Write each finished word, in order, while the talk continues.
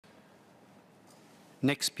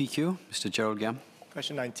Next PQ, Mr. Gerald Giam.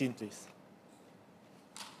 Question 19, please.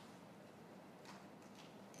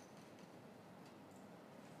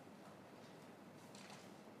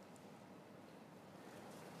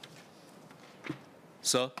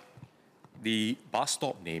 Sir, the bus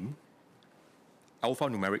stop name,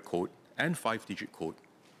 alphanumeric code, and 5-digit code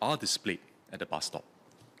are displayed at the bus stop.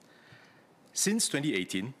 Since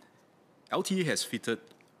 2018, LTA has fitted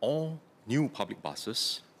all new public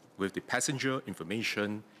buses with the passenger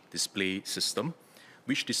information display system,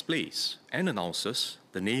 which displays and announces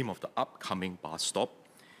the name of the upcoming bus stop,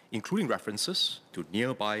 including references to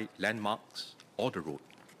nearby landmarks or the road.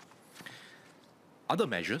 Other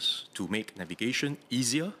measures to make navigation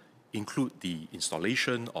easier include the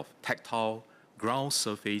installation of tactile ground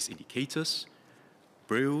surface indicators,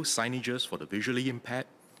 braille signages for the visually impaired,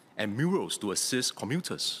 and murals to assist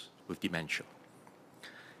commuters with dementia.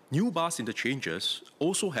 New bus interchanges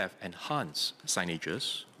also have enhanced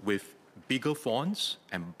signages with bigger fonts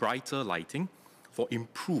and brighter lighting for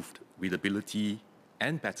improved readability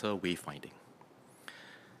and better wayfinding.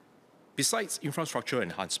 Besides infrastructure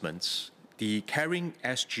enhancements, the Caring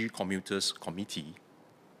SG Commuters Committee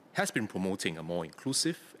has been promoting a more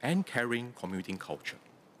inclusive and caring commuting culture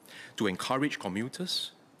to encourage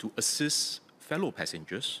commuters to assist fellow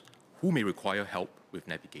passengers who may require help with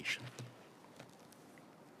navigation.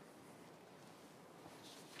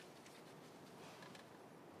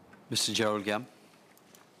 Mr. Gerald Giam.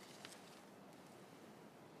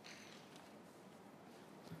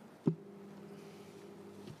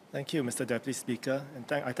 Thank you, Mr. Deputy Speaker, and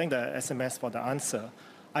I thank the SMS for the answer.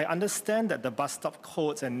 I understand that the bus stop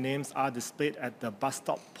codes and names are displayed at the bus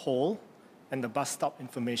stop pole and the bus stop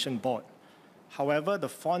information board. However, the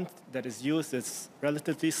font that is used is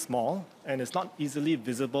relatively small and is not easily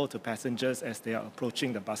visible to passengers as they are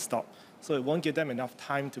approaching the bus stop. So it won't give them enough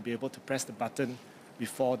time to be able to press the button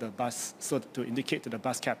before the bus, so to indicate to the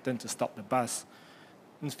bus captain to stop the bus.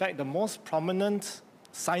 In fact, the most prominent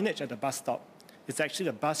signage at the bus stop is actually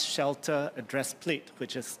the bus shelter address plate,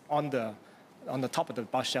 which is on the top of the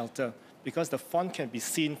bus shelter, because the font can be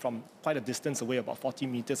seen from quite a distance away, about 40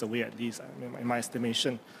 meters away at least, in my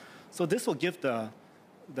estimation. So this will give the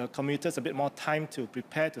commuters a bit more time to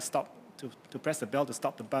prepare to stop, to press the bell to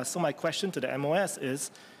stop the bus. So my question to the MOS is,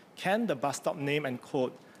 can the bus stop name and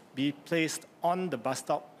code be placed on the bus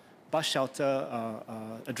shelter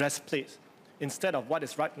address plate instead of what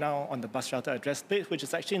is right now on the bus shelter address plate, which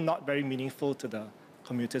is actually not very meaningful to the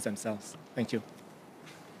commuters themselves? Thank you.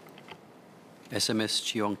 SMS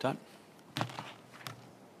Chee Hong Tat.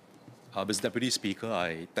 Mr. Deputy Speaker,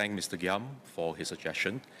 I thank Mr. Giam for his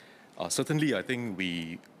suggestion. Certainly, I think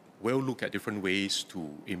we will look at different ways to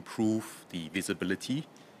improve the visibility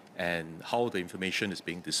and how the information is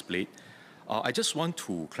being displayed. I just want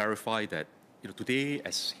to clarify that today,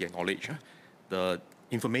 as he acknowledged, the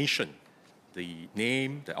information, the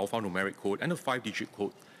name, the alphanumeric code, and the 5-digit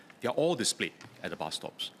code, they are all displayed at the bus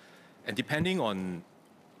stops. And depending on,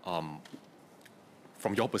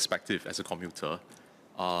 from your perspective as a commuter,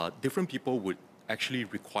 different people would actually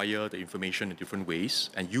require the information in different ways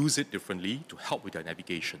and use it differently to help with their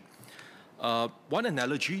navigation. One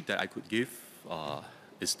analogy that I could give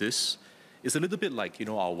is this. It's a little bit like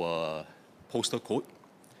our postal code.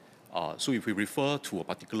 So if we refer to a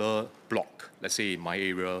particular block, let's say in my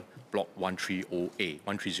area, block 130A,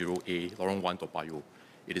 Lorong 1 Toa Payoh.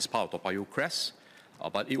 It is part of Toa Payoh Crest,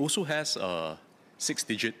 but it also has a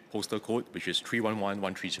 6-digit postal code, which is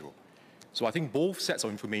 311130. So I think both sets of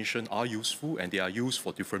information are useful and they are used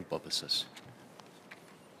for different purposes.